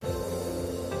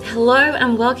Hello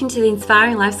and welcome to the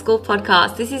Inspiring Life School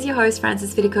podcast. This is your host,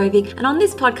 Frances Vidakovic, and on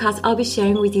this podcast, I'll be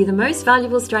sharing with you the most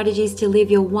valuable strategies to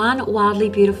live your one wildly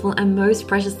beautiful and most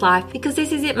precious life. Because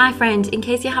this is it, my friend. In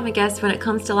case you haven't guessed, when it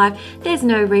comes to life, there's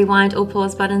no rewind or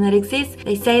pause button that exists.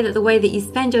 They say that the way that you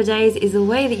spend your days is the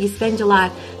way that you spend your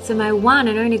life. So my one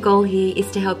and only goal here is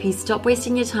to help you stop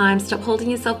wasting your time, stop holding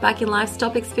yourself back in life,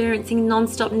 stop experiencing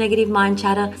non-stop negative mind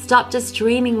chatter, stop just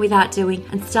dreaming without doing,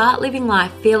 and start living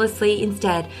life fearlessly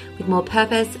instead, with more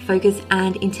purpose, focus,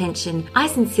 and intention. I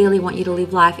sincerely want you to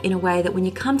live life in a way that when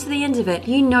you come to the end of it,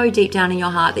 you know deep down in your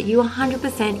heart that you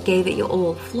 100% gave it your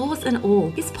all, flaws and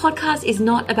all. This podcast is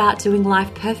not about doing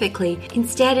life perfectly.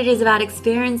 Instead, it is about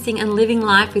experiencing and living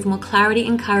life with more clarity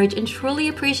and courage and truly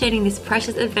appreciating this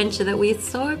precious adventure that we are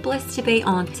so blessed to be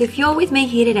on. So if you're with me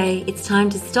here today, it's time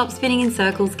to stop spinning in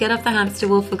circles, get off the hamster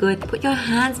wheel for good, put your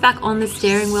hands back on the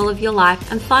steering wheel of your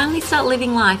life, and finally start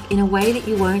living life in a way that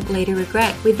you won't later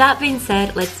regret. With that being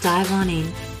said, let's dive on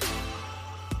in.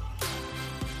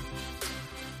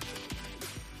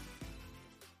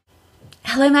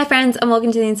 Hello my friends and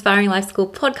welcome to the Inspiring Life School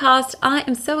podcast. I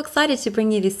am so excited to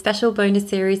bring you this special bonus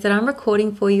series that I'm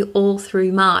recording for you all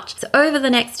through March. So over the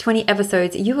next 20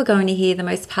 episodes, you are going to hear the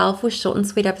most powerful, short and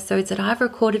sweet episodes that I've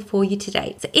recorded for you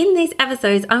today. So in these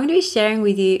episodes, I'm going to be sharing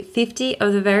with you 50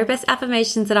 of the very best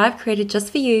affirmations that I've created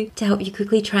just for you to help you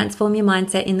quickly transform your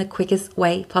mindset in the quickest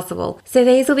way possible. So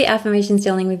these will be affirmations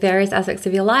dealing with various aspects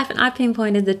of your life, and I've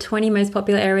pinpointed the 20 most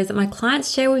popular areas that my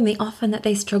clients share with me often that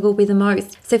they struggle with the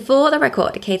most. So for the record,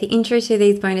 okay, the intro to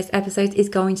these bonus episodes is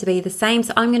going to be the same.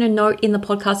 So I'm going to note in the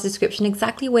podcast description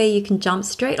exactly where you can jump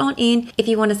straight on in if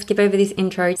you want to skip over this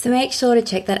intro. So make sure to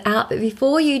check that out. But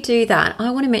before you do that,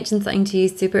 I want to mention something to you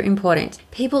super important.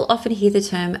 People often hear the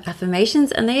term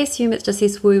affirmations and they assume it's just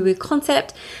this woo-woo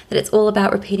concept, that it's all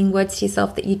about repeating words to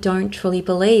yourself that you don't truly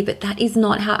believe. But that is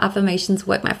not how affirmations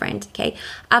work, my friend. Okay,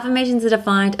 affirmations are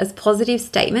defined as positive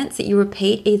statements that you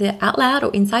repeat either out loud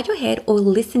or inside your head, or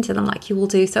listen to them like you will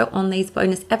do so on these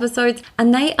bonus episodes,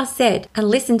 and they are said and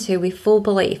listened to with full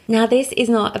belief. Now, this is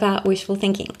not about wishful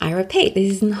thinking. I repeat,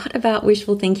 this is not about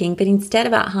wishful thinking, but instead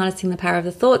about harnessing the power of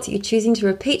the thoughts you're choosing to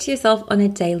repeat to yourself on a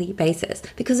daily basis.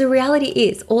 Because the reality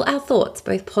is, all our thoughts,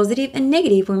 both positive and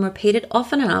negative, when repeated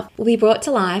often enough, will be brought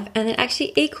to life, and it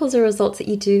actually equals the results that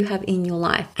you do have in your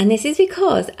life. And this is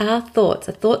because our thoughts,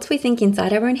 the thoughts we think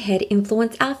inside our own head,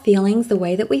 influence our feelings, the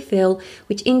way that we feel,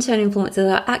 which in turn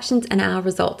influences our actions and our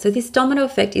results. So this domino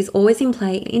effect is always in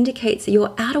play. It indicates that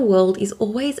your outer world is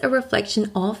always a reflection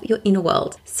of your inner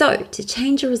world. So to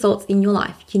change your results in your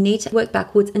life, you need to work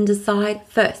backwards and decide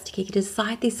first. You can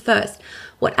decide this first.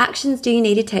 What actions do you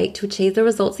need to take to achieve the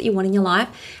results that you want in your life?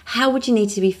 How would you need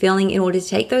to be feeling in order to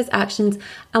take those actions?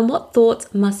 And what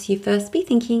thoughts must you first be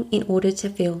thinking in order to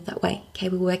feel that way? Okay,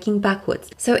 we're working backwards.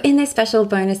 So in this special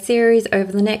bonus series,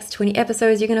 over the next 20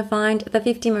 episodes, you're going to find the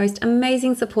 50 most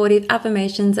amazing supportive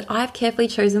affirmations that I've carefully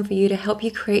chosen for you to help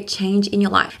you create change in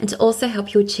your life and to also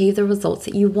help you achieve the results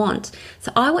that you want.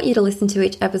 So I want you to listen to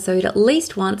each episode at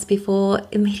least once before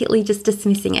immediately just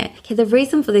dismissing it. Okay, the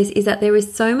reason for this is that there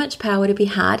is so much power to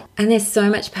be had, and there's so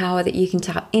much power that you can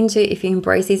tap into if you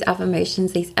embrace these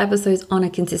affirmations, these episodes on a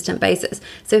consistent basis.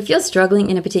 So if you're struggling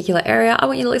in a particular area, I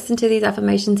want you to listen to these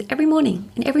affirmations every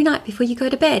morning and every night before you go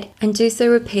to bed, and do so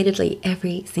repeatedly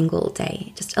every single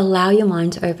day. Just allow your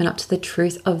mind to open up to the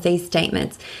truth of these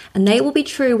statements, and they will be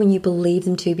true when you believe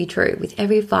them to be true with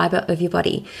every fiber of your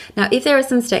body. Now, if there are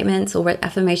some statements or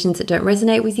affirmations that don't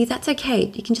resonate with you, that's okay.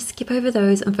 You can just skip over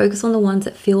those and focus on the ones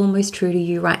that feel most true to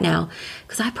you right now,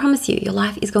 because I promise you, your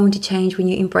life is going to change when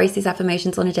you embrace these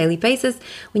affirmations on a daily basis,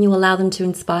 when you allow them to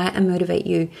inspire and motivate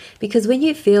you. Because when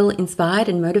you feel inspired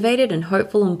and motivated and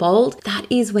hopeful and bold, that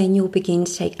is when you'll begin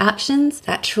to take actions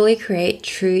that truly create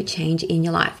true change in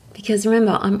your life. Because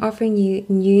remember, I'm offering you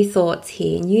new thoughts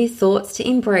here, new thoughts to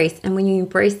embrace. And when you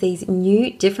embrace these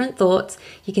new, different thoughts,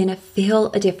 you're going to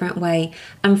feel a different way.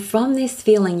 And from this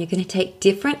feeling, you're going to take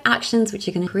different actions, which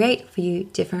are going to create for you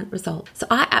different results. So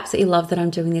I absolutely love that I'm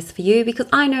doing this for you, because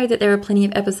I know that there are plenty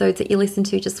of episodes that you listen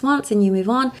to just once and you move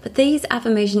on. But these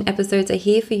affirmation episodes are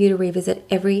here for you to revisit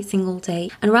every single day.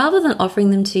 And rather than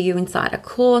offering them to you inside a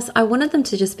course, I wanted them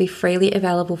to just be freely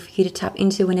available for you to tap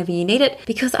into whenever you need it,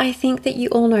 because I think that you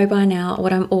all know by now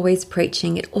what I'm always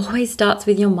preaching. It always starts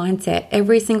with your mindset.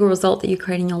 Every single result that you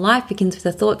create in your life begins with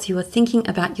the thoughts you are thinking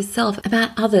about yourself, about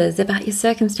others, about your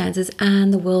circumstances,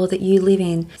 and the world that you live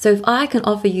in. So if I can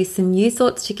offer you some new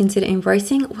thoughts to consider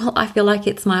embracing, well, I feel like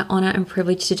it's my honor and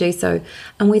privilege to do so.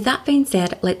 And with that being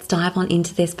said, let's dive on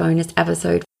into this bonus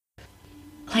episode.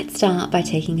 Let's start by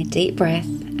taking a deep breath,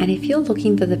 and if you're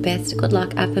looking for the best good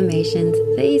luck affirmations,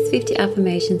 these 50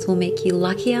 affirmations will make you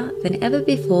luckier than ever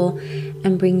before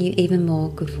and bring you even more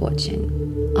good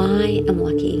fortune. I am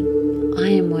lucky. I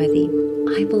am worthy.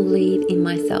 I believe in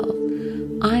myself.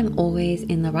 I'm always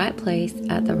in the right place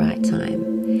at the right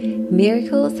time.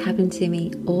 Miracles happen to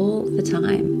me all the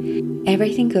time.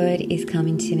 Everything good is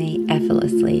coming to me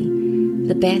effortlessly.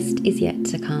 The best is yet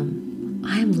to come.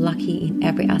 I am lucky in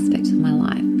every aspect of my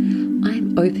life.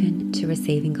 I'm open to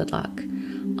receiving good luck.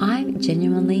 I'm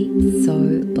genuinely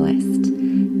so blessed.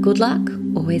 Good luck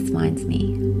always finds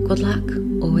me. Good luck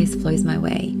always flows my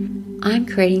way. I'm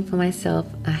creating for myself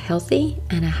a healthy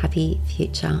and a happy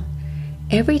future.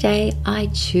 Every day I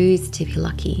choose to be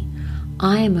lucky.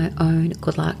 I am my own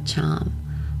good luck charm.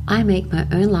 I make my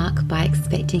own luck by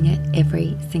expecting it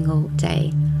every single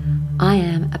day. I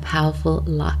am a powerful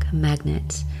luck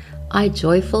magnet. I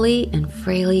joyfully and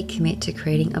freely commit to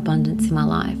creating abundance in my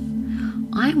life.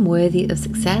 I'm worthy of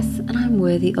success and I'm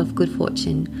worthy of good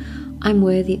fortune. I'm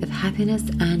worthy of happiness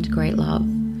and great love.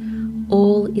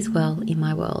 All is well in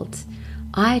my world.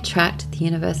 I attract the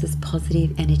universe's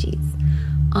positive energies.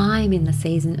 I'm in the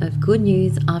season of good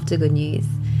news after good news.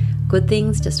 Good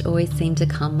things just always seem to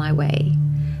come my way.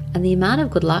 And the amount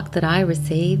of good luck that I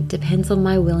receive depends on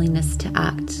my willingness to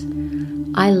act.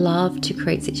 I love to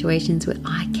create situations where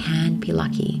I can be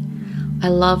lucky. I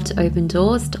love to open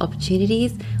doors to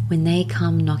opportunities when they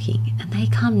come knocking, and they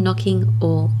come knocking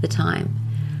all the time.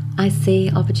 I see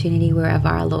opportunity wherever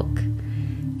I look.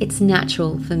 It's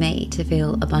natural for me to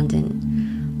feel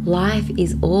abundant. Life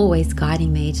is always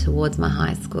guiding me towards my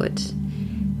highest good.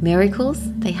 Miracles,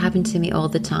 they happen to me all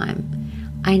the time.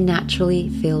 I naturally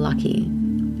feel lucky.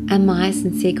 And my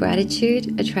sincere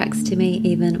gratitude attracts to me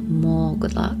even more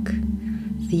good luck.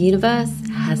 The universe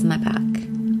has my back.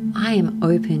 I am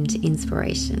open to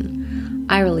inspiration.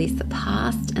 I release the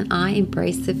past and I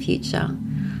embrace the future.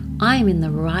 I am in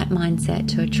the right mindset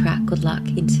to attract good luck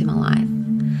into my life.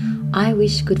 I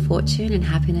wish good fortune and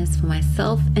happiness for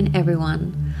myself and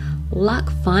everyone.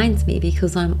 Luck finds me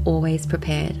because I'm always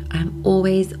prepared. I'm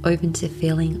always open to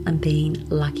feeling and being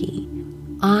lucky.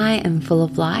 I am full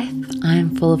of life. I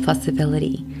am full of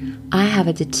possibility. I have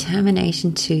a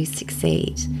determination to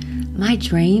succeed. My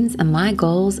dreams and my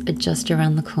goals are just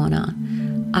around the corner.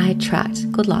 I attract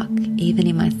good luck even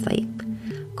in my sleep.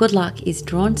 Good luck is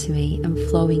drawn to me and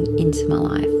flowing into my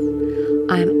life.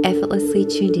 I am effortlessly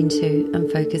tuned into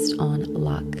and focused on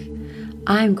luck.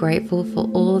 I am grateful for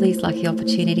all these lucky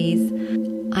opportunities.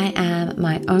 I am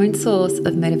my own source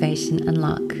of motivation and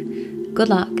luck. Good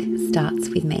luck starts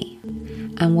with me.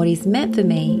 And what is meant for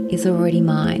me is already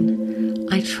mine.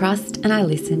 I trust and I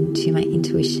listen to my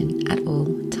intuition at all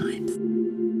times.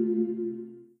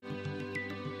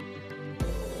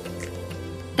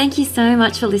 Thank you so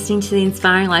much for listening to the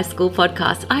Inspiring Life School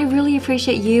podcast. I really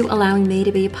appreciate you allowing me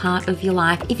to be a part of your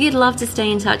life. If you'd love to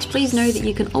stay in touch, please know that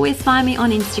you can always find me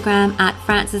on Instagram at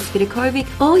Frances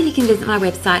Vidakovic, or you can visit my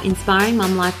website,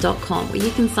 inspiringmumlife.com, where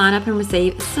you can sign up and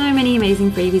receive so many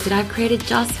amazing freebies that I've created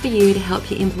just for you to help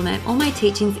you implement all my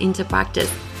teachings into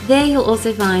practice. There you'll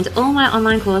also find all my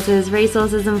online courses,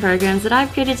 resources and programs that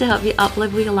I've created to help you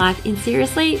up-level your life in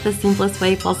seriously the simplest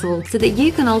way possible, so that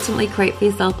you can ultimately create for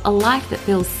yourself a life that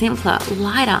feels simpler,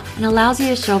 lighter, and allows you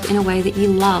to show up in a way that you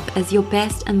love as your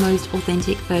best and most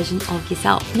authentic version of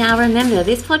yourself. Now remember,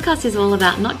 this podcast is all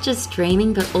about not just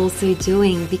dreaming but also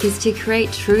doing, because to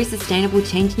create true sustainable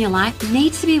change in your life, you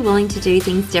need to be willing to do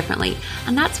things differently.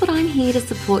 And that's what I'm here to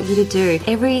support you to do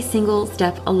every single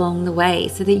step along the way,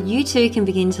 so that you too can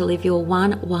begin to live your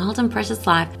one wild and precious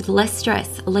life with less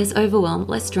stress, less overwhelm,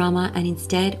 less drama, and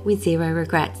instead with zero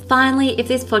regrets. Finally, if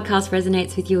this podcast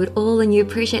resonates with you at all and you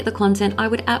appreciate the content, I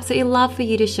would absolutely love for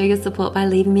you to show your support by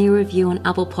leaving me a review on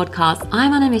Apple Podcasts.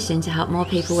 I'm on a mission to help more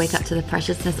people wake up to the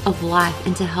preciousness of life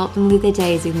and to help them live their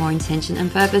days with more intention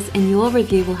and purpose, and your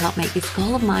review will help make this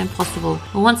goal of mine possible.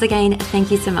 Well, once again,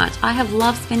 thank you so much. I have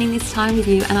loved spending this time with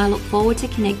you and I look forward to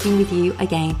connecting with you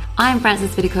again. I'm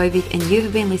Frances Vidakovic and you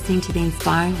have been listening to the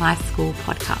Inspiring Life School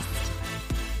podcast.